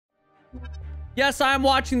Yes, I'm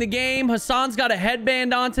watching the game. Hassan's got a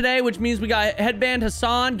headband on today, which means we got headband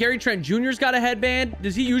Hassan. Gary Trent Jr.'s got a headband.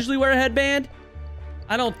 Does he usually wear a headband?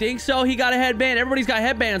 I don't think so. He got a headband. Everybody's got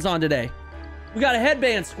headbands on today. We got a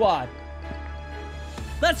headband squad.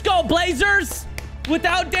 Let's go, Blazers!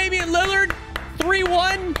 Without Damian Lillard,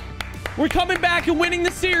 3-1. We're coming back and winning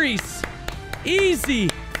the series. Easy.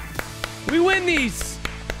 We win these.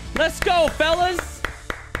 Let's go, fellas.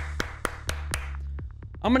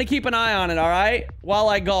 I'm going to keep an eye on it, all right? While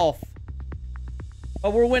I golf.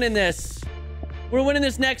 But we're winning this. We're winning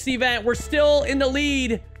this next event. We're still in the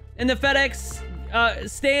lead in the FedEx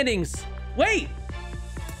standings. Wait.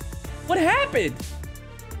 What happened?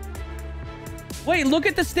 Wait, look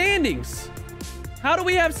at the standings. How do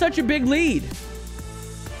we have such a big lead?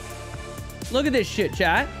 Look at this shit,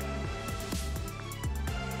 chat.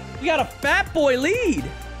 We got a fat boy lead.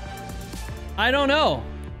 I don't know.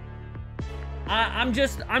 I'm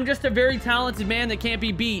just a very talented man that can't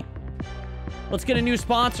be beat. Let's get a new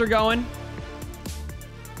sponsor going.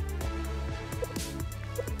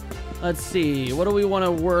 Let's see. What do we want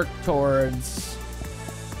to work towards?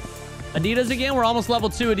 Adidas again? We're almost level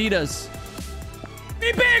 2 Adidas.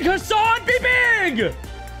 Be big, Hassan! Be big!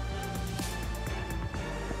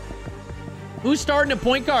 Who's starting at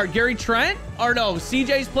point guard? Gary Trent? Or no,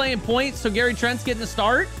 CJ's playing point, so Gary Trent's getting the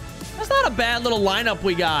start? That's not a bad little lineup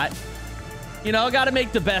we got. You know, got to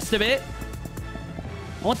make the best of it.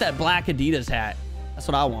 I want that black Adidas hat. That's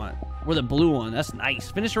what I want. Or the blue one. That's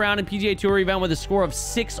nice. Finish a round in PGA Tour event with a score of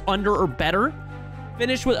 6 under or better.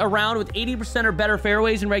 Finish with a round with 80% or better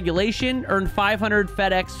fairways in regulation. Earn 500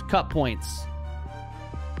 FedEx Cup points.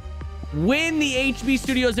 Win the HB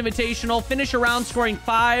Studios Invitational. Finish a round scoring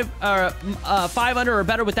 5 under or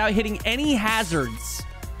better without hitting any hazards.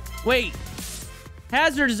 Wait.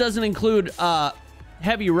 Hazards doesn't include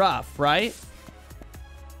heavy rough, right?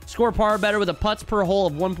 Score par or better with a putts per hole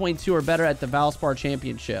of 1.2 or better at the Valspar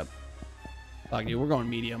Championship. Fuck you, we're going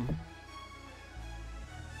medium.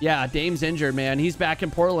 Yeah, Dame's injured, man. He's back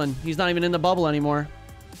in Portland. He's not even in the bubble anymore.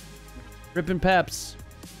 Ripping peps.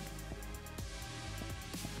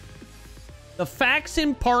 The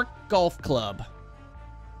Faxon Park Golf Club.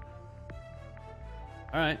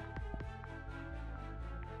 All right.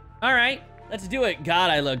 All right, let's do it. God,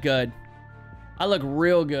 I look good. I look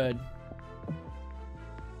real good.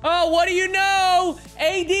 Oh, what do you know?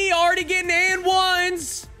 AD already getting and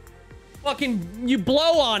ones. Fucking, you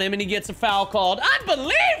blow on him and he gets a foul called.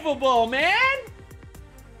 Unbelievable, man.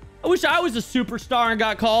 I wish I was a superstar and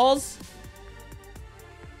got calls.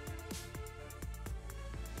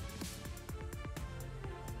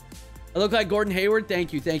 I look like Gordon Hayward.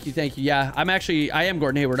 Thank you, thank you, thank you. Yeah, I am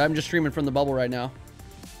Gordon Hayward. I'm just streaming from the bubble right now.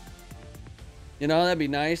 You know, that'd be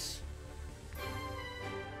nice.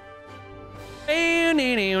 All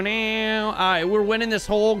right, we're winning this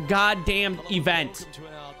whole goddamn event.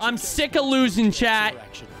 I'm sick of losing, chat.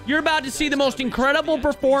 You're about to see the most incredible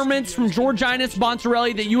performance from Georginas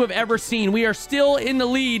Bontarelli that you have ever seen. We are still in the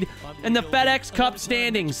lead in the FedEx Cup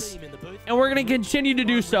standings. And we're going to continue to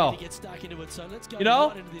do so. You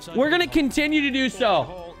know? We're going to continue to do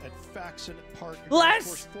so.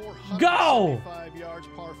 Let's go!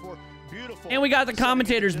 And we got the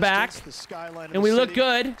commentators back. And we look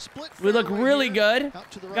good. We look really good.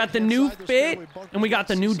 We got the new fit. And we got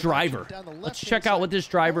the new driver. Let's check out what this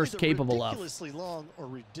driver is capable of. Ridiculously long or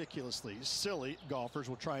ridiculously silly golfers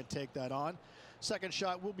will try and take that on. Second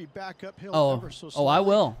shot will be back uphill. Oh, I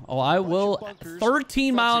will. Oh, I will.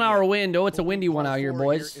 13-mile-an-hour wind. Oh, it's a windy one out here,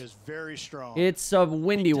 boys. It's a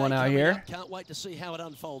windy one out here. Can't wait to see how it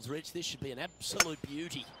unfolds, Rich. This should be an absolute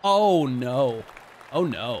beauty. Oh, no. Oh,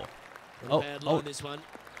 no. Oh. This one.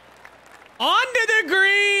 Onto the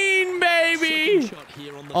green, baby.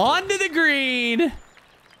 Onto the green.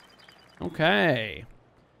 Okay.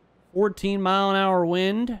 14-mile-an-hour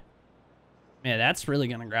wind. Man, that's really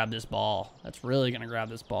going to grab this ball. That's really going to grab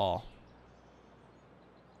this ball.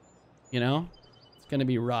 You know? It's going to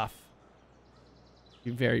be rough.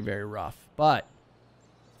 Be very, very rough. But,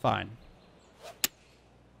 fine.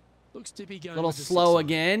 Looks to be going a little slow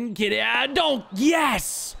again. Get it. Don't.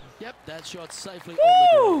 Yes. Yep, that shot safely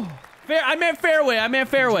on the green. I meant fairway. I meant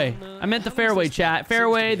fairway. I meant the fairway, chat.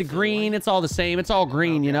 Fairway, the green. It's all the same. It's all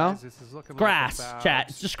green, you know? Grass, chat.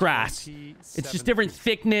 It's just grass. It's just different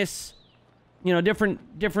thickness. You know,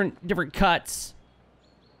 different cuts.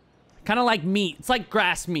 Kind of like meat. It's like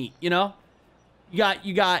grass meat, you know?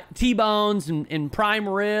 You got T-bones and prime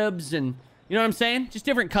ribs and, you know what I'm saying? Just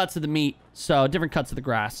different cuts of the meat. So, different cuts of the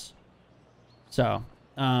grass. So,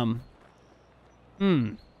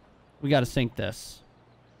 we got to sync this.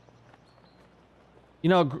 You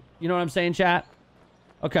know what I'm saying, chat?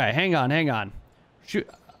 Okay, hang on, hang on. Shoot.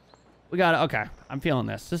 We got it. Okay, I'm feeling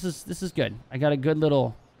this. This is good. I got a good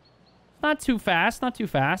little... Not too fast, not too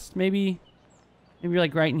fast. Maybe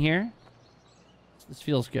like right in here. This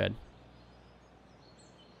feels good.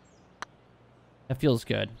 That feels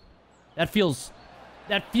good. That feels...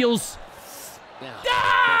 Now,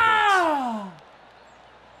 Ah!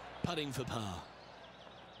 putting for par.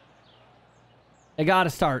 They gotta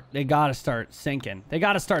start sinking. They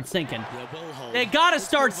gotta start sinking. Yeah, well hold. They gotta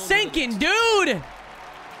start sinking, dude!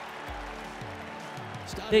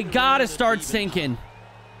 They gotta start sinking.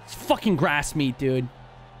 It's fucking grass meat, dude.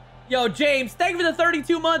 Yo, James, thank you for the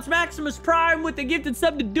 32 months. Maximus Prime with the gifted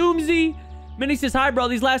sub to Doomsy. Minnie says, hi, bro.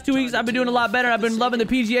 These last 2 weeks, I've been doing a lot better. I've been loving the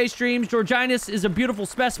PGA streams. Georginus is a beautiful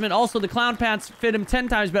specimen. Also, the clown pants fit him 10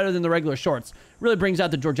 times better than the regular shorts. Really brings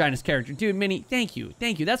out the Georginus character. Dude, Minnie, thank you.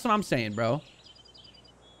 Thank you. That's what I'm saying, bro.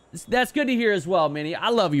 That's good to hear as well, Minnie. I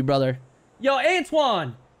love you, brother. Yo,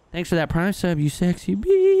 Antoine. Thanks for that Prime sub, you sexy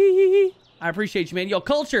bee. I appreciate you, man. Yo,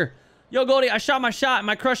 Culture. Yo, Goldie, I shot my shot.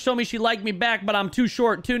 My crush told me she liked me back, but I'm too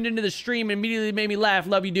short. Tuned into the stream and immediately made me laugh.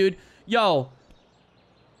 Love you, dude. Yo,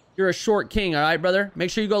 you're a short king, all right, brother? Make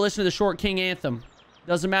sure you go listen to the Short King anthem.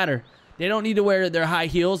 Doesn't matter. They don't need to wear their high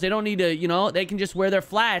heels. They don't need to, you know, they can just wear their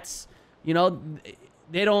flats. You know,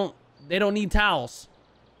 they don't need towels.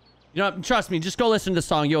 You know, trust me, just go listen to the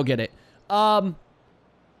song. You'll get it. And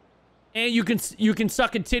you can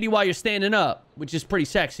suck a titty while you're standing up, which is pretty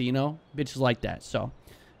sexy, you know? Bitches like that, so...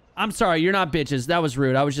 I'm sorry, you're not bitches. That was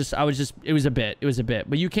rude. I was just, it was a bit. It was a bit.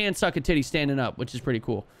 But you can suck a titty standing up, which is pretty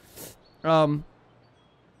cool.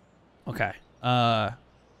 Okay.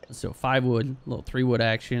 So 5 wood, a little 3 wood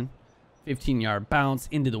action. 15-yard bounce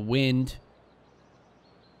into the wind.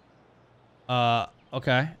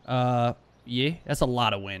 Okay. Yeah, that's a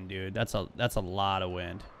lot of wind, dude. That's a lot of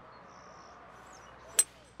wind.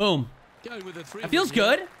 Boom. That feels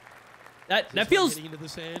good. That feels... Into the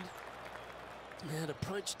sand. That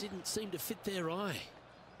approach didn't seem to fit their eye.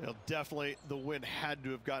 Well, definitely the wind had to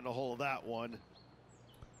have gotten a hold of that one.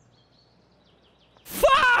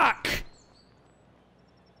 Fuck!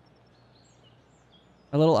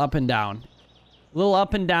 A little up and down. A little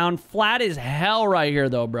up and down. Flat as hell right here,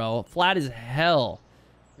 though, bro. Flat as hell.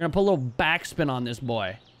 We're gonna put a little backspin on this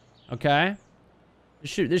boy. Okay? This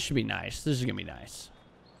should be nice. This is gonna be nice.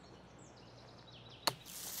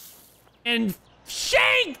 And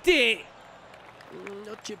shanked it!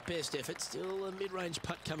 Not your best effort. Still a mid-range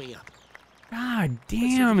putt coming up. God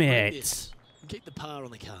damn it. Keep the par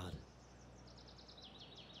on the card.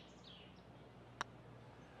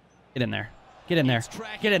 Get in there. Get in there.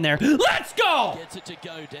 Get in there. Let's go! Gets it to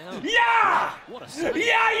go down. Yeah! What a save.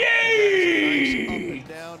 Yeah, yay! Up and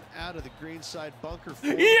down out of the greenside bunker.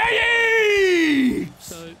 Yeah, yay!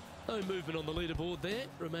 So, no movement on the leaderboard there,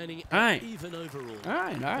 remaining even overall. All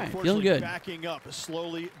right. Feeling good. Backing up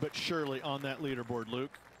slowly but surely on that leaderboard,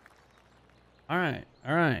 Luke. All right.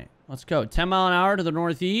 Let's go. 10 mile an hour to the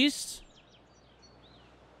northeast.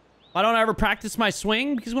 Why don't I ever practice my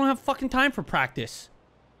swing? Because we don't have fucking time for practice.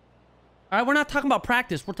 All right, we're not talking about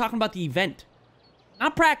practice. We're talking about the event.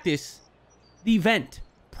 Not practice. The event.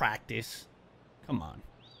 Practice. Come on.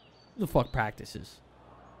 Who the fuck practices?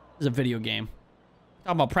 This is a video game.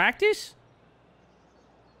 Talking about practice?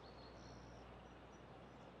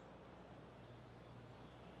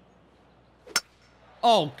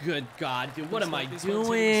 Oh, good God, dude. What am I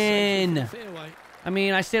doing? I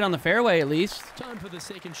mean, I stayed on the fairway at least. Time for the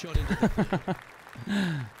second shot into the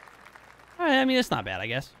All right, I mean, it's not bad, I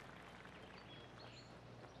guess.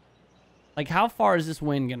 Like, how far is this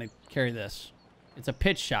wind gonna carry this? It's a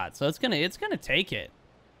pitch shot, so it's gonna take it.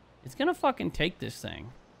 It's gonna fucking take this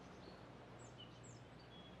thing.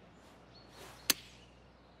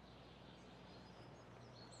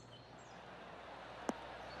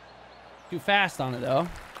 Too fast on it though.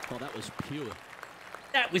 Oh, that was pure.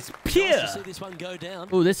 That was pure. Nice to see this one go down.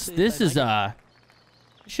 Ooh, this is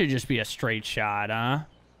should just be a straight shot, huh?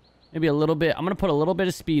 Maybe a little bit. I'm gonna put a little bit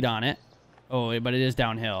of speed on it. Oh, but it is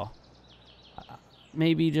downhill.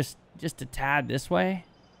 Maybe just a tad this way.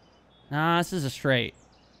 Nah, this is a straight.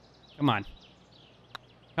 Come on.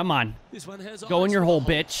 Come on. This one has go in your hole,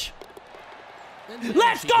 bitch.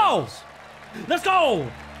 Let's go! Let's go!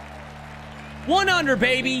 1 under,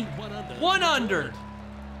 baby. 1 under.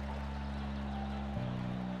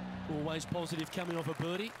 Always positive coming off a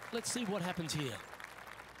birdie. Let's see what happens here.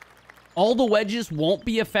 All the wedges won't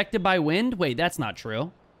be affected by wind? Wait, that's not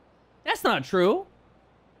true. That's not true.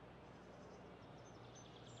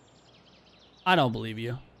 I don't believe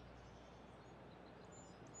you.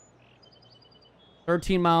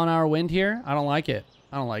 13 mile an hour wind here? I don't like it.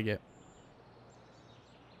 I don't like it.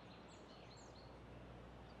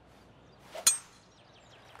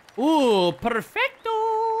 Ooh, perfecto.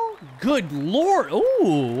 Good Lord.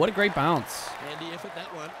 Ooh, what a great bounce. Handy effort,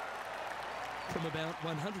 that one. From about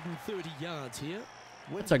 130 yards here.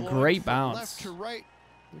 That's a great bounce. Left to right.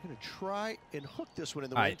 They're going to try and hook this one in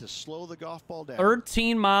the All wind right. to slow the golf ball down.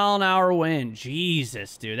 13-mile-an-hour wind.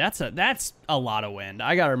 Jesus, dude. That's a lot of wind.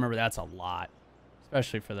 I got to remember that's a lot,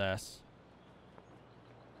 especially for this.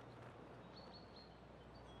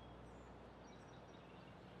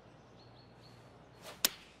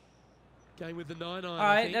 Going with the 9-iron. All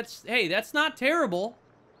right, that's not terrible.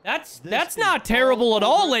 That's not terrible at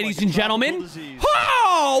all, ladies and gentlemen.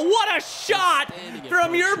 Oh, what a shot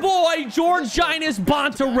from your boy Georginas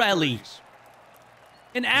Bontarelli.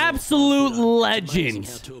 An absolute legend.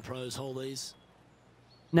 How tour pros hold these.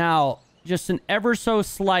 Now, just an ever so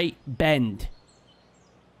slight bend.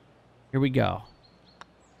 Here we go.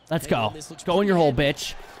 Let's go. Go in your hole,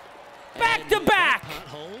 bitch. Back to back.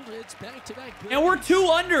 And we're 2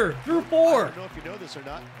 under through 4. I don't know if you know this or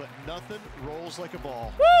not, but nothing rolls like a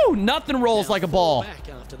ball. Woo! Nothing rolls like a ball. Back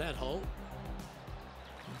after that hole.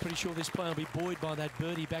 I'm pretty sure this player will be buoyed by that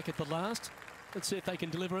birdie back at the last. Let's see if they can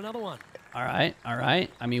deliver another one. All right, all right.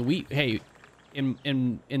 I mean,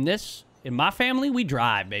 in my family, we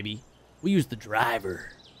drive, baby. We use the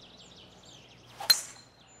driver.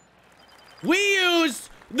 We use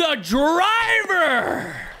the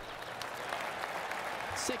driver.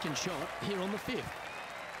 Second shot here on the 5th.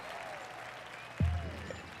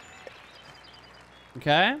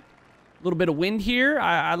 Okay, a little bit of wind here.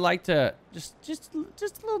 I'd like to just a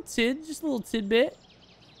little tidbit.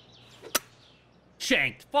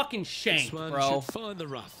 Shanked, fucking shanked, This one bro. should find the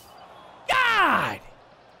rough. God.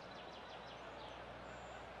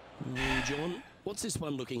 John, what's this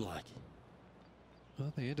one looking like?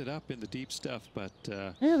 Well, they ended up in the deep stuff, but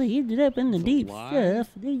Well, they ended up in the deep stuff.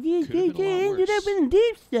 They ended up in the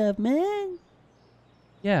deep stuff, man.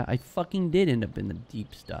 Yeah, I fucking did end up in the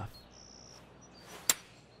deep stuff.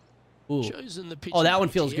 Ooh. Chosen the pitch Oh, that one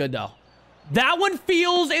feels good, though. That one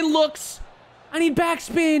feels and looks... I need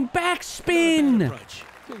backspin. Backspin. Approach.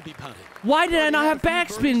 Will be putted. Why did I not have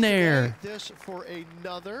backspin there? This for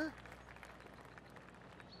another.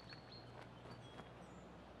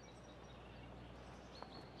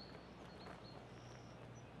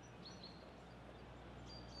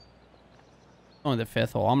 Oh, the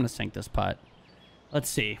 5th hole. I'm going to sink this putt. Let's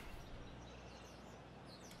see.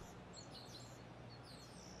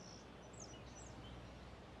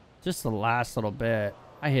 Just the last little bit.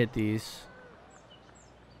 I hit these.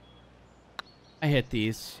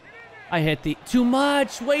 Too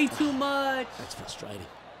much. Way too much. That's frustrating.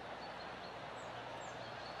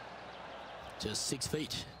 Just 6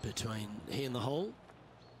 feet between he and the hole.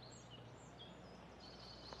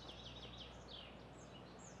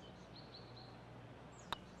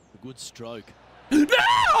 A good stroke.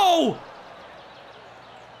 No!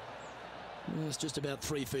 It's just about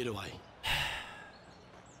 3 feet away.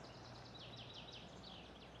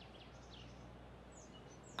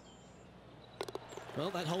 Well,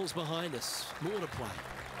 that hole's behind us. More to play.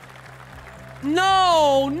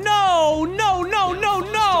 No,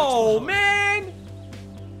 man.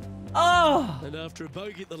 Oh. And after a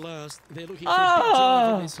bogey at the last, they're looking for a big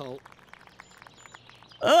drive in this hole.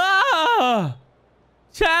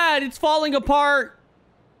 Chad, it's falling apart.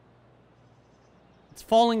 It's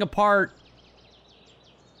falling apart.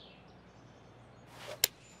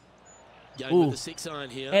 Going with the 6-iron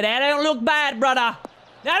here. Hey, that don't look bad, brother.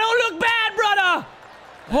 That don't look bad, brother.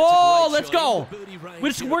 Oh, let's go.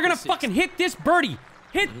 We're gonna fucking hit this birdie.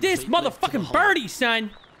 Hit this motherfucking birdie,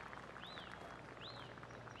 son.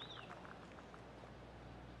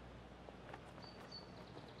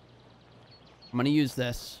 I'm gonna use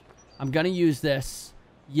this. I'm gonna use this.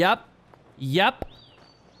 Yep. Yep.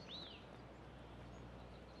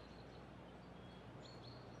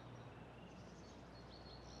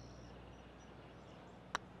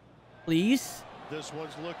 Please. This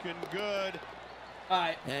one's looking good. All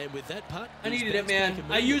right. And with that putt, I needed it, man.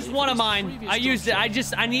 I used one of mine. I used it.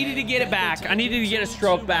 I needed to get it back. I needed to get a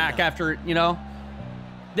stroke back after, you know.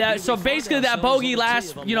 That, so basically that bogey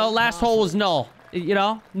last hole was null. You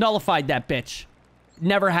know, nullified that bitch.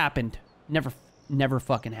 Never happened. Never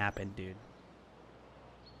fucking happened, dude.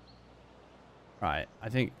 All right. I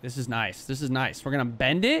think this is nice. This is nice. We're going to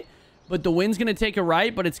bend it, but the wind's going to take it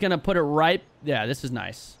right, but it's going to put it right. Yeah, this is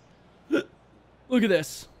nice. Look at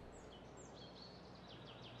this.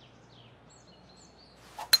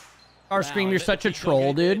 Starscream, you're such a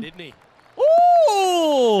troll, dude.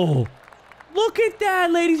 Ooh! Look at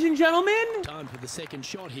that, ladies and gentlemen. Time for the second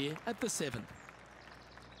shot here at the 7th.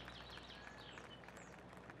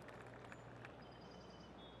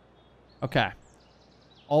 Okay.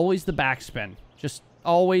 Always the backspin. Just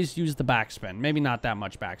always use the backspin. Maybe not that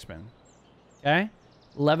much backspin. Okay?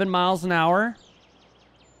 11 miles an hour.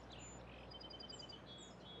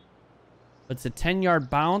 It's a 10-yard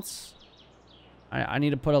bounce. I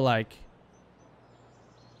need to put a, like...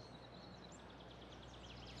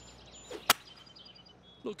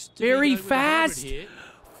 Looks to very be going with a fast. hybrid here.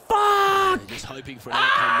 Fuck! Just hoping for an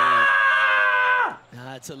outcome there.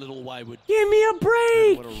 That's a little wayward. Give me a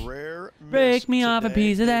break! What a rare Break miss me off a today.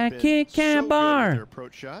 piece of that They've Kit been Kat so good bar. with their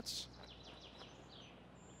approach shots.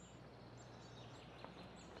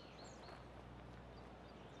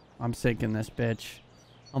 I'm sinking this bitch.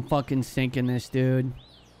 I'm fucking sinking this, dude.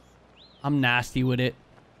 I'm nasty with it.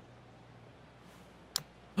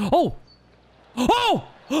 Oh! Oh!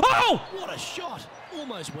 Oh! What a shot!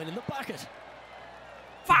 Almost went in the bucket.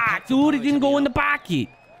 Fuck, dude. It didn't go in the bucket.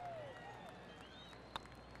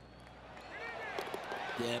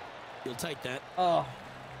 Yep, you'll take that. Oh.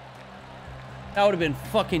 That would have been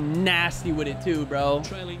fucking nasty with it, too, bro. Would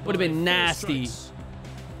have been 4 nasty. strokes.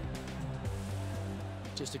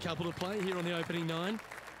 Just a couple to play here on the opening 9.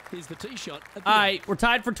 Here's the tee shot. All right, we're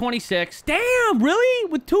tied for 26. Damn,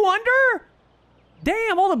 really? With 2 under?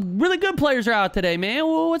 Damn, all the really good players are out today, man.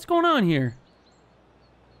 What's going on here?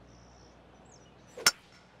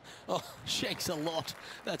 Oh, shakes a lot.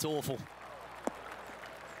 That's awful.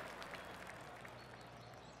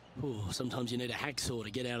 Ooh, sometimes you need a hacksaw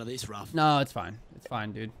to get out of this rough. No, it's fine. It's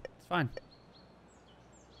fine, dude. It's fine.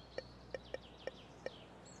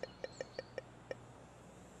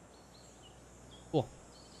 Cool.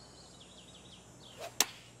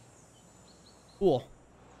 Cool.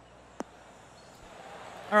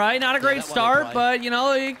 All right, not a great start, but you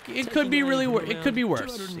know it could be really it could be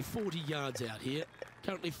worse. 240 yards out here.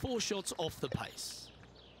 Currently 4 shots off the pace.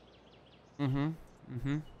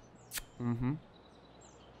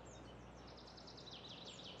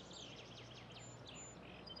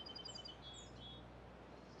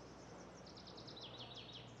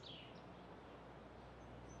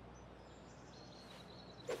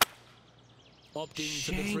 Opting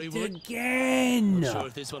for the 3-wood. Again. Not sure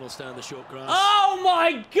if this one will stay on the short grass. Oh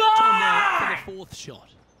my Time god! now for the 4th shot.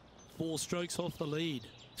 4 strokes off the lead.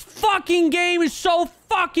 Fucking game is so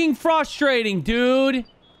fucking frustrating, dude.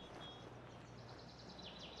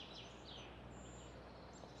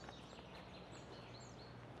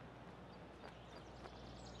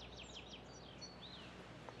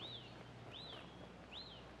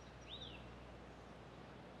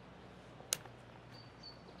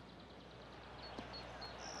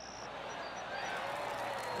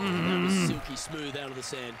 That was silky smooth out of the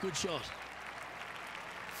sand. Good shot.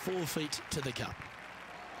 4 feet to the cup.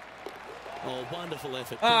 Oh, wonderful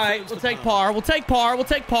effort. All right, Confirms we'll the take par. par. We'll take par. We'll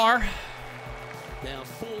take par. Now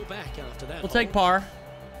 4 back after that. We'll take par.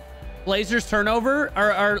 Blazers turnover,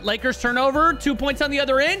 or Lakers turnover. 2 points on the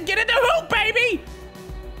other end. Get in the hoop, baby!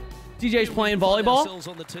 DJ's playing volleyball. Ourselves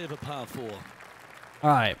on the tee of a par 4. All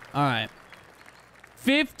right, all right.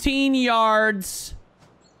 15 yards.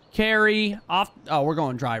 Carry off. Oh, we're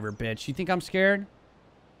going driver, bitch. You think I'm scared?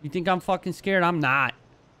 You think I'm fucking scared? I'm not.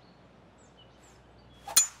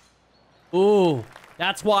 Ooh,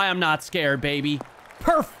 that's why I'm not scared, baby.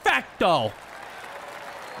 Perfecto.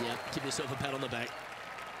 Yeah, give yourself a pat on the back.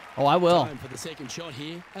 Oh, I will. Time for the 2nd shot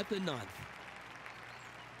here at the 9th.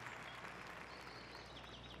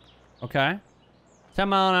 Okay.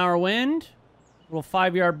 10-mile-an-hour wind. Little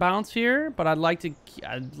 5-yard bounce here, but I'd like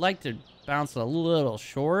to bounce a little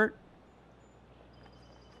short.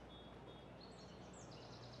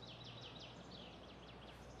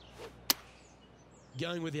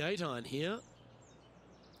 Going with the 8-iron here.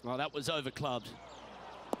 Oh, that was over clubbed.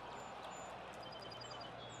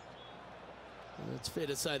 It's fair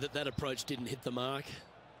to say that approach didn't hit the mark.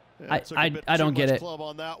 Yeah, took a bit I don't too get much it. club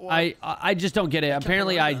on that one. I just don't get it.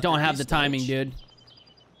 Apparently, I don't have the timing, dude.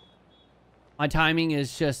 My timing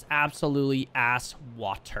is just absolutely ass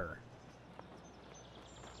water.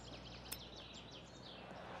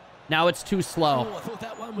 Now it's too slow. Oh, I thought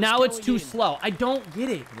that one was Now it's going too in. slow. I don't get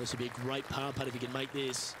it. This would be a great par putt if you can make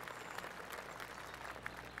this.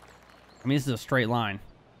 I mean, this is a straight line.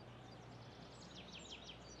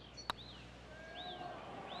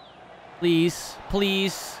 Please,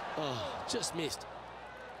 please. Oh, just missed.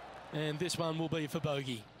 And this one will be for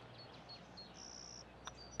bogey.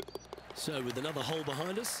 So with another hole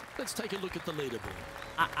behind us, let's take a look at the leaderboard.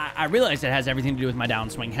 I realize it has everything to do with my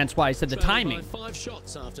downswing, hence why I said the Trailing timing. by 5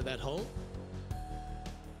 shots after that hole.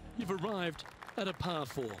 You've arrived at a par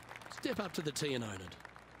 4. Step up to the tee and own it.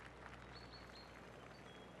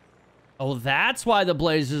 Oh, that's why the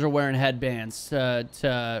Blazers are wearing headbands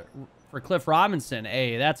for Cliff Robinson.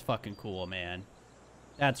 Hey, that's fucking cool, man.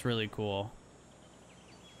 That's really cool.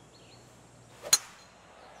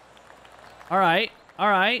 All right. All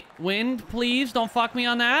right. Wind, please. Don't fuck me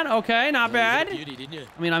on that. Okay, not bad. Beauty, didn't you?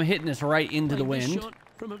 I mean, I'm hitting this right into the Playing this wind. shot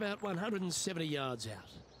from about 170 yards out.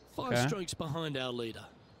 5 Okay. strokes behind our leader.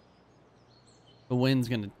 The wind's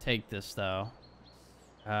going to take this, though.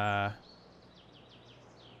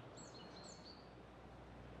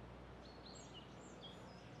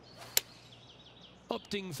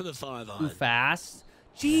 Opting for the 5-iron. Too fast.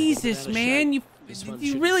 Jesus, man. You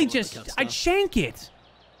really just... I'd shank it.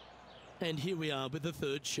 And here we are with the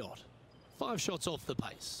 3rd shot. 5 shots off the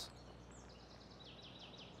pace.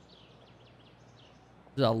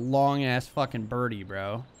 This is a long-ass fucking birdie,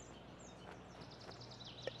 bro.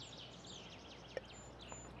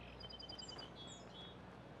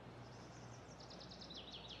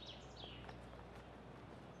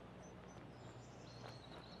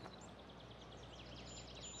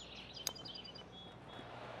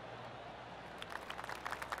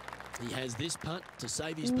 He has this putt to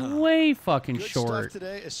save his par. Way fucking Good short. stuff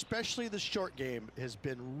today, especially the short game has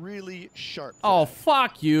been really sharp. Oh, today.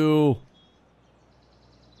 fuck you.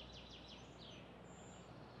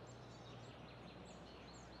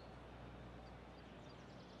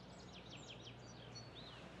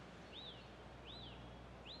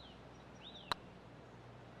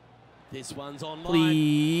 This one's on line.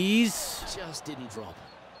 Please. Just didn't drop.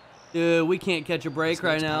 Dude, we can't catch a break This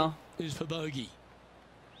right next now. putt is for bogey.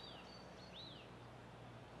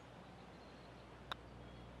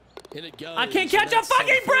 In it goes. I can't catch a That's fucking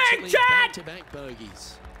break, unfortunately Chad! Back-to-back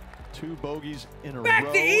bogeys. 2 bogeys in a Back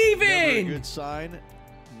row. to even! Never a good sign.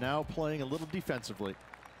 Now playing a little defensively.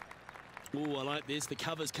 Ooh, I like this. The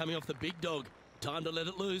cover's coming off the big dog. Time to let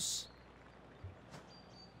it loose.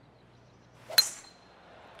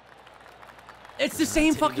 It's the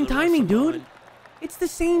same Heading fucking to the right timing, from dude. line. It's the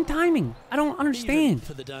same timing. I don't Even understand.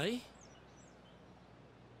 for the day.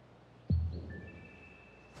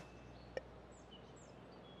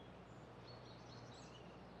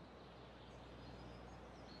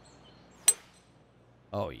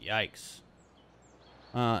 Oh, yikes.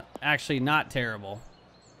 Actually, not terrible.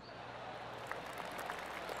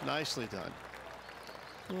 Nicely done.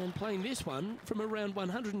 And playing this one from around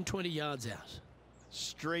 120 yards out.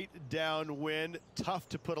 Straight downwind. Tough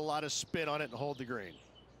to put a lot of spin on it and hold the green.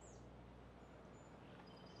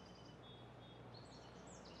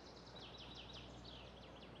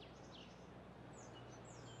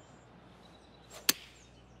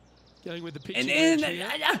 Going with the pitch.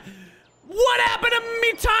 What happened to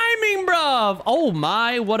me timing, bruv? Oh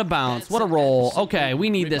my, what a bounce. What a roll. Okay, we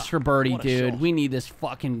need this for birdie, dude. We need this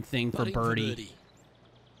fucking thing for birdie.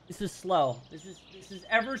 This is slow. This is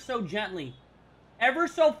ever so gently. Ever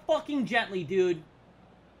so fucking gently, dude.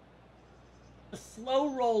 A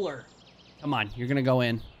slow roller. Come on, you're gonna go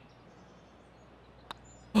in.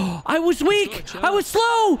 I was weak. I was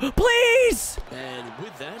slow. Please. And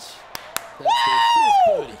with that,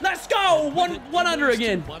 Woo! Let's go. One under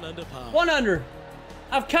again. 1 under par. 1 under.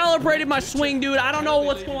 I've calibrated my swing, dude. I don't know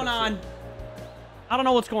what's going on. I don't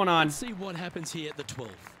know what's going on. Let's see what happens here at the 12th.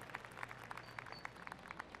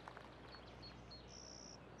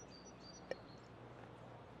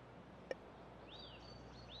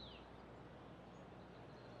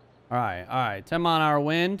 All right. 10-mile-an-hour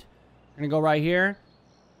wind. We're gonna go right here.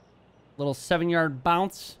 Little 7-yard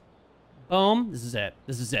bounce. Boom. This is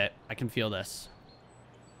it. I can feel this.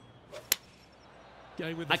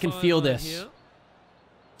 I can feel this. Here.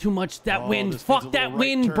 Too much that wind. This Fuck needs a that little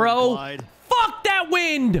wind, right bro. turn, glide. Fuck that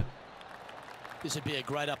wind. This would be a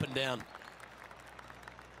great up and down.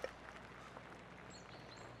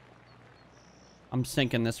 I'm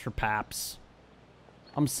sinking this for paps.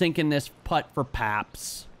 I'm sinking this putt for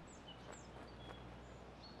paps.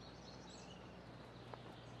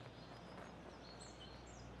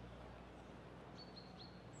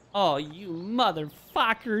 Oh, you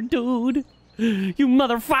motherfucker, dude. You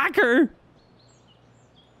motherfucker.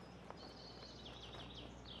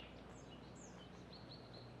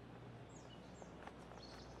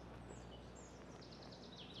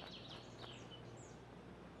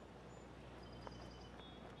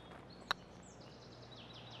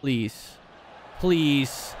 Please.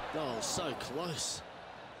 Please. Oh, so close.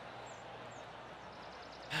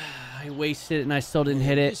 I wasted it and I still didn't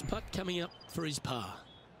hit This it. putt coming up for his par.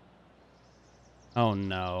 Oh,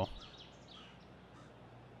 no.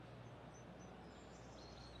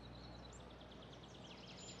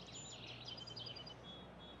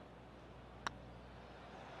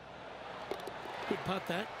 Good putt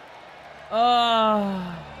that.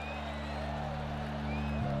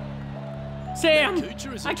 Sam,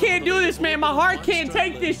 I can't do this, man. My heart can't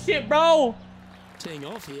take this shit, bro. Teeing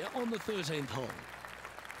off here on the 13th hole.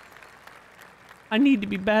 I need to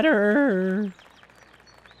be better.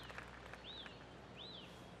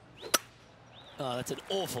 Oh, that's an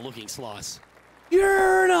awful looking slice.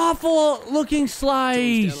 You're an awful looking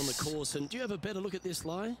slice. Down on the course, and do you have a better look at this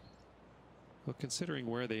lie? Well, considering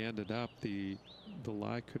where they ended up, the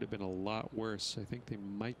lie could have been a lot worse. I think they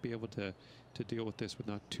might be able to deal with this with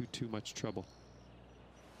not too much trouble.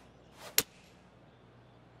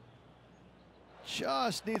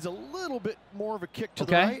 Just needs a little bit more of a kick to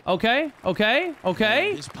the Okay, right.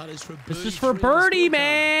 okay. This putt is for birdie. This is for birdie,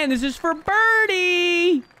 man. This is for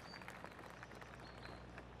birdie.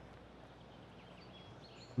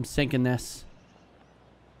 I'm sinking this.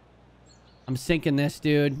 I'm sinking this,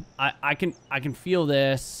 dude. I can feel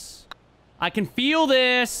this. I can feel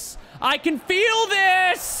this. I can feel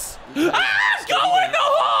this. Ah, go in the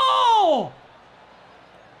hole.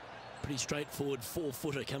 Pretty straightforward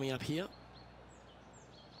 4-footer coming up here.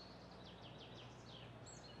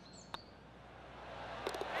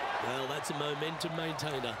 Well, that's a momentum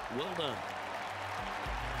maintainer. Well done.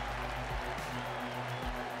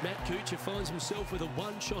 Matt Kuchar finds himself with a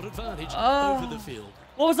one-shot advantage over the field.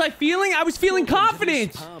 What was I feeling? I was feeling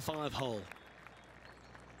confident. Par 5 hole.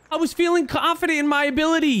 I was feeling confident in my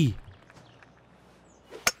ability.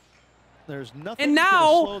 There's nothing. And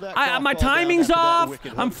now my timing's off.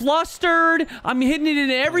 I'm flustered. I'm hitting it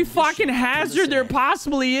in every fucking hazard there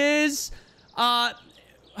possibly is.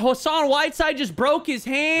 Hassan Whiteside just broke his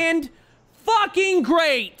hand. Fucking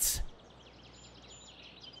great.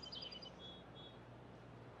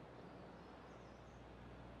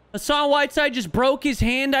 Hassan Whiteside just broke his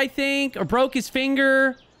hand, I think, or broke his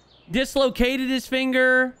finger, dislocated his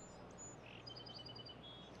finger.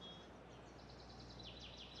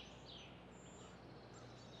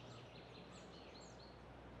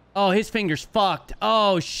 Oh, his finger's fucked.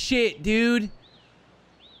 Oh, shit, dude.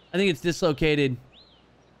 I think it's dislocated.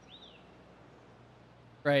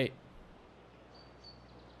 Right.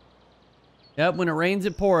 Yep, when it rains,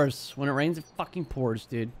 it pours. When it rains, it fucking pours,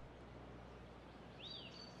 dude.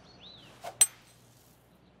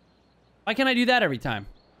 Why can't I do that every time?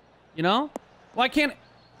 You know? Why can't...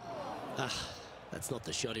 That's not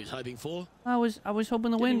the shot he was hoping for. I was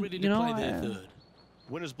hoping the wind, you know? Play their third.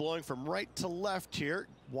 Wind is blowing from right to left here.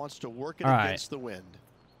 Wants to work it All right. against the wind.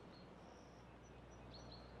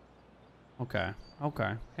 Okay.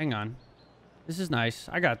 Okay. Hang on. This is nice.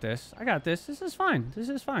 I got this. I got this. This is fine. This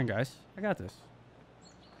is fine, guys. I got this.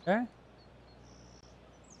 Okay?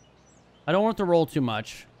 I don't want to roll too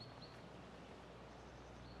much.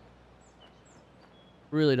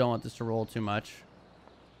 Really don't want this to roll too much.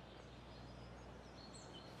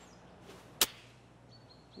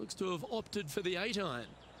 Looks to have opted for the 8-iron.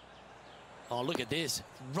 Oh, look at this.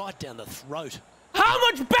 Right down the throat. How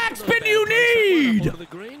much backspin do you need? Onto the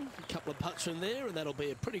green. A couple of putts from there, and that'll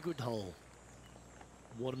be a pretty good hole.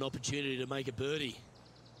 What an opportunity to make a birdie.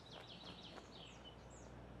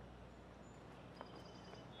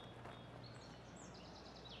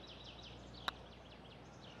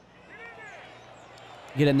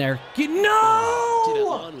 Get in there. Get no! That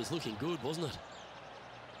line was looking good, wasn't it?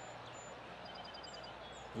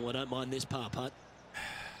 Oh, I don't mind this par putt.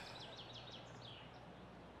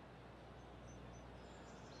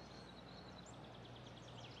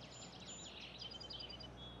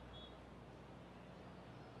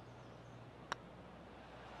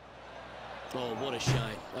 Oh, what a shame.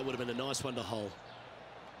 That would have been a nice one to hole.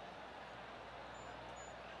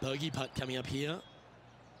 Bogey putt coming up here.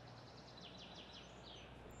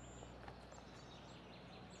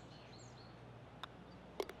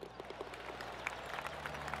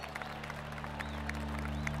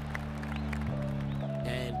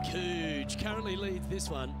 And Cooge currently leads this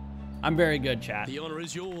one. I'm very good, chat. The honor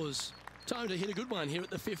is yours. Time to hit a good one here at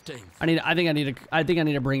the 15th. I think I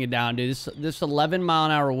need to bring it down, dude. This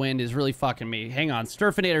 11-mile-an-hour wind is really fucking me. Hang on,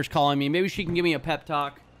 Sturfinator's calling me. Maybe she can give me a pep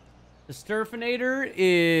talk. The Sturfinator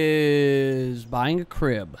is buying a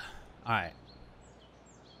crib. All right.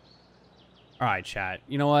 All right, chat.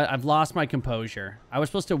 You know what? I've lost my composure. I was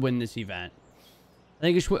supposed to win this event. I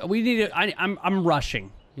think we need to. I'm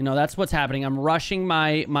rushing. You know, that's what's happening. I'm rushing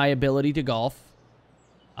my ability to golf.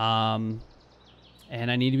 And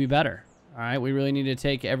I need to be better. All right, we really need to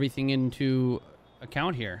take everything into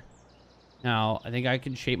account here. Now, I think I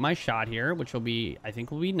can shape my shot here, which will be, I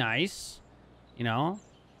think, will be nice. You know.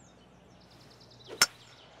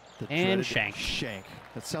 And shank. Shank.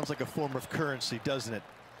 That sounds like a form of currency, doesn't it?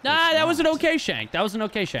 Nah, that was an okay shank. That was an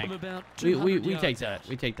okay shank. We take that. Out.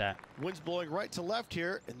 We take that. Wind's blowing right to left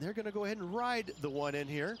here, and they're going to go ahead and ride the one in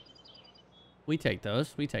here. We take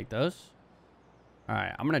those. We take those. All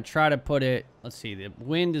right, I'm going to try to put it, let's see, the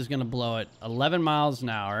wind is going to blow it 11 miles an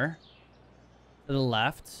hour to the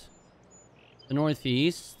left, the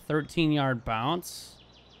northeast, 13-yard bounce.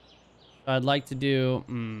 So I'd like to do,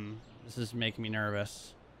 this is making me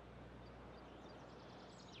nervous.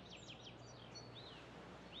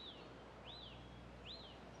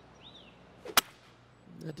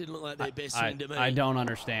 That didn't look like their best swing to me. I don't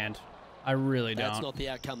understand. I really don't. That's not the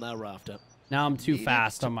outcome they were after. Now I'm too Needed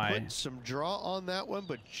fast to on my... put some draw on that one,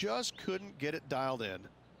 but just couldn't get it dialed in.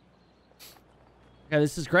 Okay,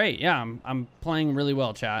 this is great. Yeah, I'm playing really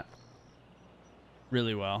well, chat.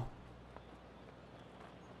 Really well.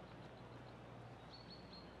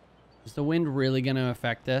 Is the wind really going to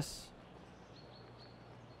affect this?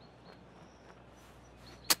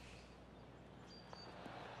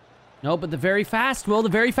 No, but the very fast, Will. The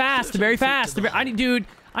very fast. The very fast. Dude, I need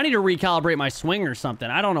to recalibrate my swing or something.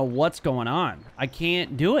 I don't know what's going on. I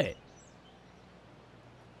can't do it.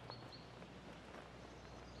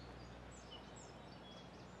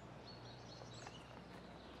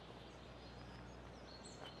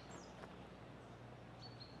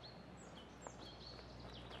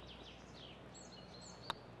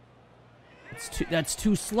 That's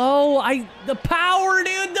too slow. The power,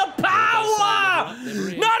 dude. The power.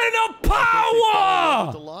 Not enough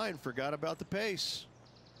power. The line forgot about the pace.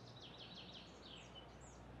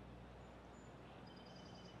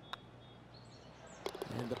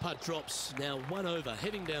 And the putt drops now 1 over,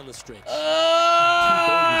 heading down the stretch. 2 bogeys never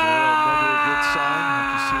a good sign.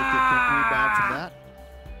 Have to see if they can rebound from that.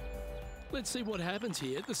 Let's see what happens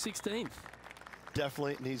here at the 16th.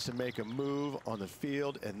 Definitely needs to make a move on the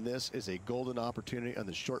field, and this is a golden opportunity on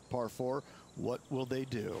the short par 4. What will they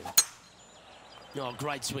do? Oh,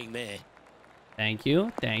 great swing there. Thank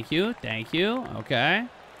you. Thank you. Thank you. Okay.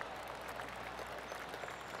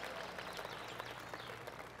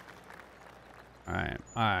 All right.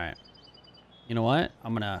 All right. You know what?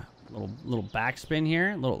 I'm gonna little backspin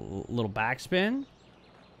here. Little backspin,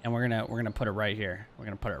 and we're gonna put it right here. We're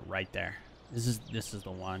gonna put it right there. This is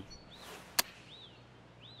the one.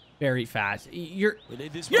 Very fast. You're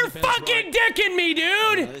fucking dicking me,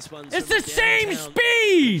 dude. It's the same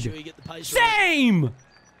speed. Same.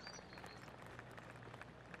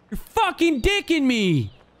 You're fucking dicking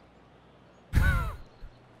me.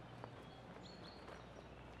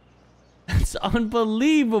 That's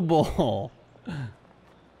unbelievable.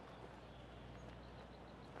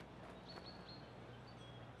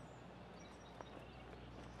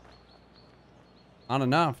 Not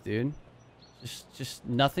enough, dude. Just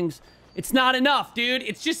nothing's... It's not enough, dude.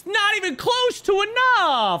 It's just not even close to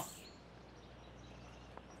enough.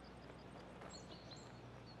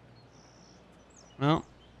 Well,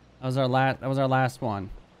 that was our last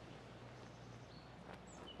one.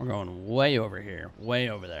 We're going way over here,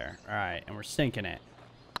 way over there. All right, and we're sinking it.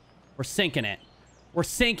 We're sinking it. We're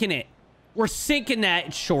sinking it. We're sinking that.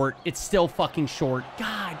 It's short. It's still fucking short.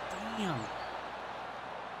 God damn.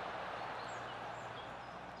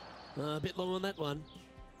 A bit long on that one.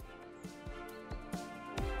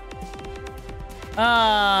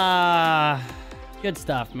 Good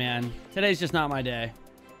stuff, man. Today's just not my day.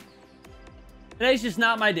 Today's just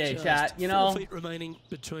not my day, chat. You know? 4 feet remaining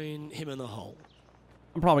between him and the hole.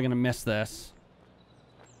 I'm probably gonna miss this.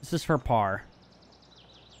 This is for par.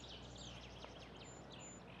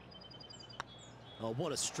 Oh,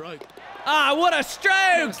 what a stroke. Ah, what a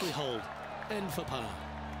stroke! Nicely hold. And for par.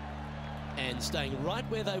 And staying right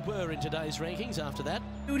where they were in today's rankings after that.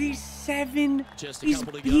 Dude, he's 7. Just a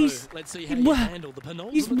couple to go. Let's see how you handle the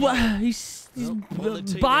penultimate. He's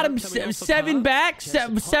bottom 7 back,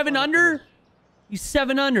 7 under. He's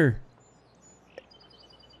 7 under.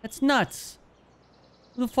 That's nuts.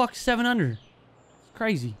 Who the fuck's 7 under? It's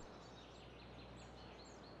crazy.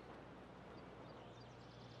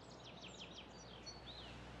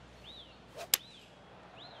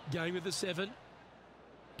 Going with the 7.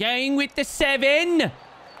 Gang with the 7. Yes,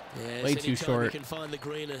 way too short. You can find the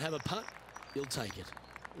green and have a putt, you'll take it.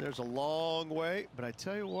 There's a long way, but I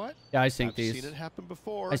tell you what. Yeah, I sink I've these. seen it happen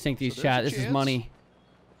before. I sink these, so chat. This is money.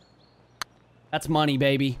 That's money,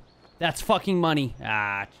 baby. That's fucking money.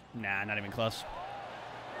 Ah, nah, not even close.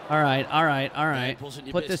 All right, all right, all right.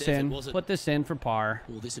 Put this in. Put this in for par.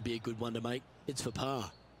 Well, this would be a good one to make. It's for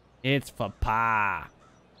par. It's for par.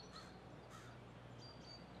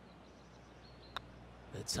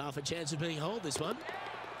 It's half a chance of being hold, this one.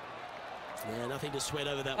 Yeah, nothing to sweat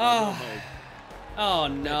over that one. Oh,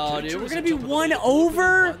 no, dude. We're going to be 1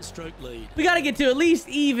 over? We got to get to at least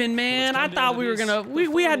even, man. I thought we were going to...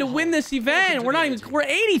 We had to win this event. We're not even... We're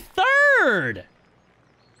 83rd.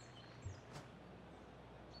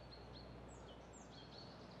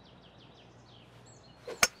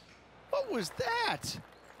 What was that?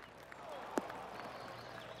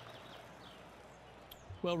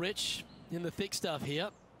 Well, Rich, in the thick stuff here,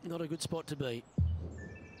 not a good spot to be.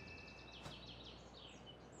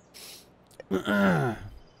 That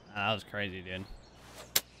was crazy, dude.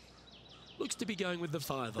 Looks to be going with the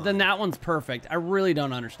 5. But then that one's perfect. I really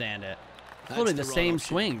don't understand it. It's literally the same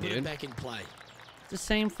swing, Put it dude. back in play. It's the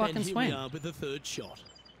same fucking And here swing. we are with the 3rd shot.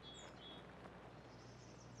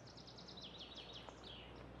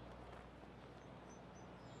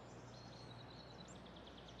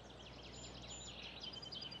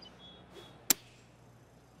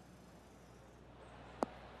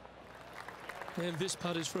 And this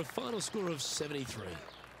putt is for a final score of 73.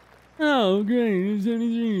 Oh, great.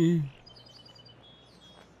 73.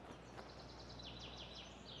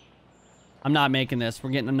 I'm not making this. We're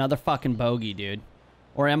getting another fucking bogey, dude.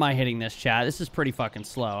 Or am I hitting this, chat? This is pretty fucking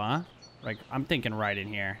slow, huh? Like, I'm thinking right in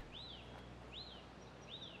here.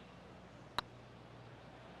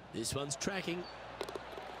 This one's tracking.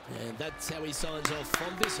 And that's how he signs off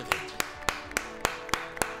on this event.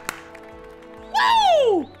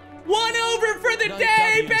 Woo! 1 over for the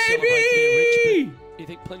day, baby! You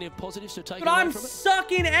think plenty of positives to take But away I'm from it?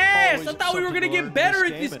 sucking ass. Always I thought we were something going to to get learn better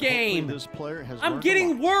in at this and hopefully game. This player has I'm learned a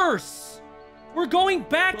getting lot. worse. We're going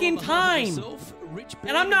back in time.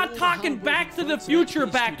 And I'm not talking back to the future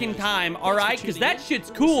back in time, all right? Because that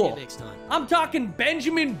shit's cool. I'm talking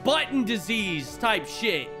Benjamin Button disease type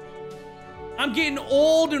shit. I'm getting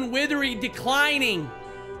old and withery, declining.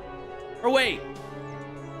 Or wait.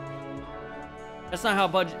 That's not how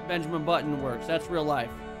Benjamin Button works. That's real life.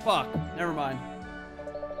 Fuck. Never mind.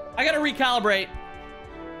 I gotta recalibrate.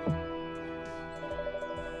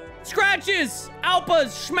 Scratches!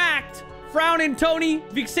 Alpas! Schmacked! Frowning Tony!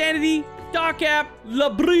 Vixanity! Darkap!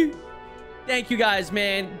 Labrie! Thank you guys,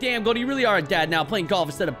 man. Damn, Goldie, you really are a dad now, playing golf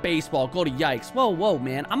instead of baseball. Goldie, yikes. Whoa, whoa,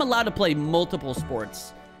 man. I'm allowed to play multiple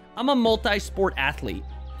sports. I'm a multi-sport athlete,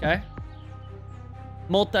 okay?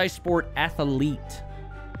 Multi-sport athlete.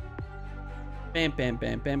 Bam, bam,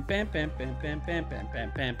 bam, bam, bam, bam, bam, bam, bam, bam,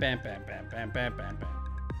 bam, bam, bam, bam, bam, bam, bam, bam, bam.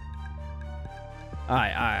 All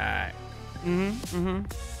right, all right, all right.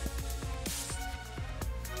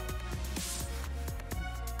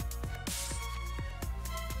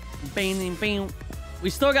 Bang, bang. We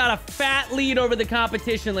still got a fat lead over the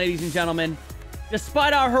competition, ladies and gentlemen.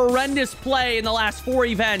 Despite our horrendous play in the last 4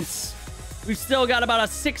 events, we've still got about a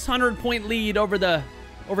 600-point lead over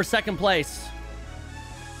second place.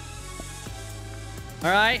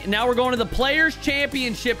 All right, now we're going to the Players'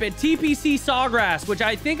 Championship at TPC Sawgrass, which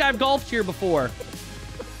I think I've golfed here before.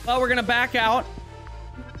 But we're gonna back out,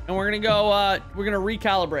 and we're gonna go. We're gonna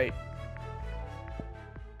recalibrate.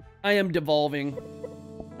 I am devolving.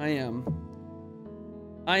 I am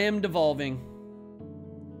devolving.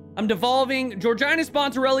 I'm devolving. Georginus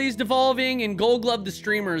Bontarelli is devolving, and Gold Glove the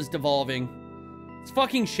streamer is devolving. It's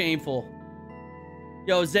fucking shameful.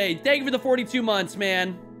 Yo, Zay, thank you for the 42 months,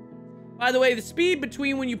 man. By the way, the speed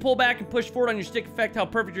between when you pull back and push forward on your stick affect how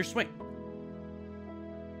perfect your swing.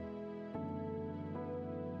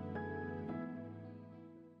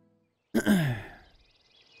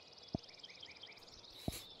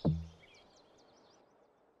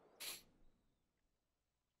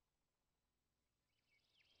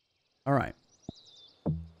 All right.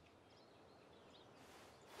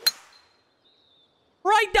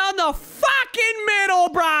 Right down the fucking middle,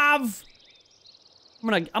 bruv.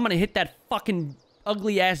 I'm gonna hit that fucking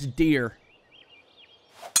ugly ass deer.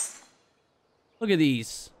 Look at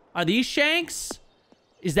these. Are these shanks?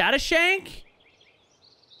 Is that a shank?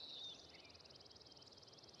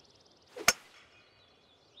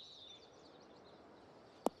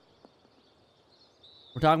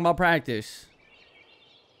 We're talking about practice.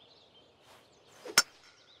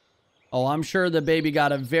 Oh, I'm sure the baby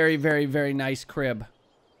got a very, very, very nice crib.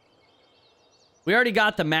 We already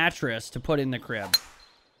got the mattress to put in the crib.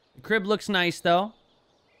 The crib looks nice, though.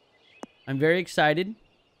 I'm very excited.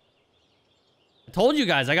 I told you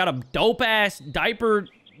guys, I got a dope-ass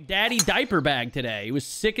daddy diaper bag today. It was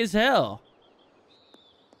sick as hell.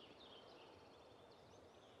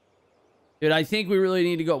 Dude, I think we really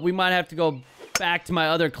need to go. We might have to go back to my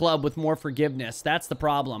other club with more forgiveness. That's the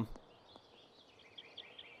problem.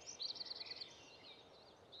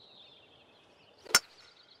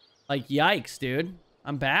 Like, yikes, dude.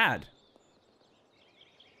 I'm bad.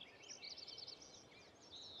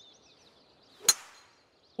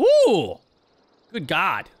 Ooh! Good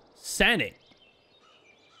God. Send it.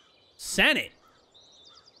 Send it.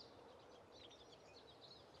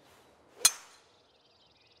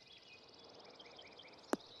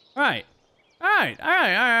 All right. All right. All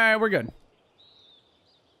right. All right. We're good.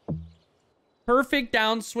 Perfect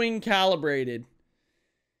downswing calibrated.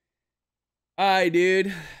 All right,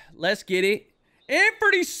 dude. Let's get it.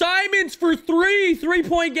 Anthony Simons for 3.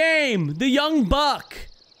 3-point game. The young buck.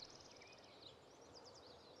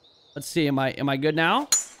 Let's see. Am I good now?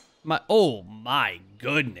 Oh my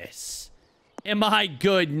goodness. Am I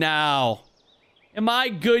good now? Am I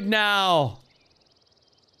good now?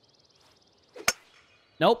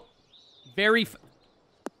 Nope.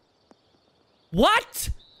 What?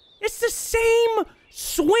 It's the same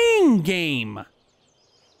swing game.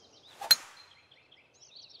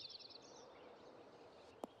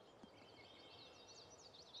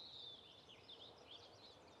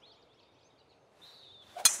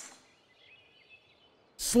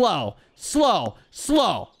 Slow, slow,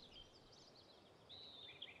 slow.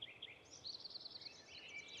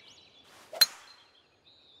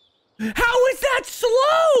 How is that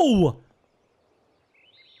slow?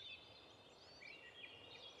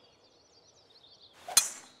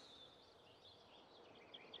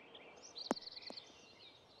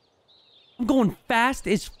 I'm going fast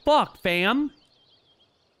as fuck, fam.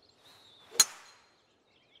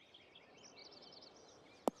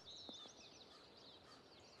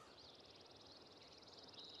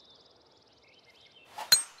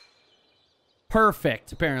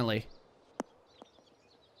 Perfect, apparently.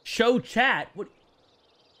 Show chat? What?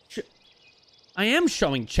 I am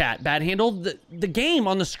showing chat, Bad Handle. The game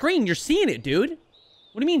on the screen, you're seeing it, dude. What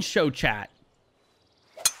do you mean show chat?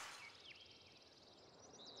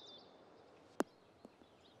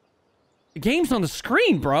 The game's on the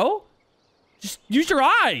screen, bro. Just use your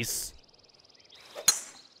eyes.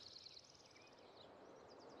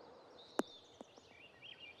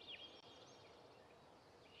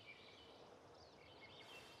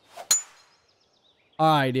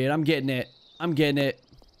 All right, dude. I'm getting it. I'm getting it.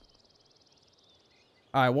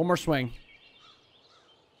 All right, one more swing.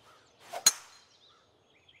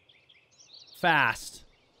 Fast.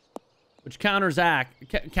 Which counters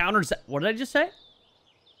what did I just say?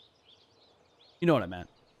 You know what I meant.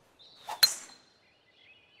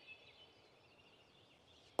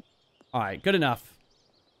 All right, good enough.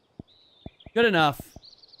 Good enough.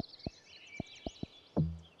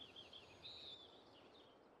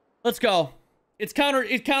 Let's go. It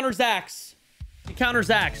counters Axe. It counters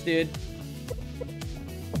Axe, dude.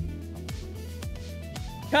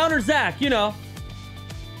 Counter Zach, you know.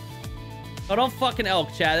 Oh, don't fucking elk,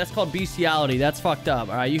 Chad. That's called bestiality. That's fucked up.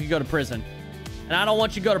 All right, you can go to prison. And I don't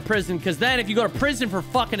want you to go to prison, because then if you go to prison for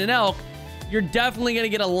fucking an elk, you're definitely going to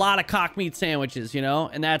get a lot of cock meat sandwiches, you know?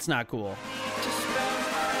 And that's not cool.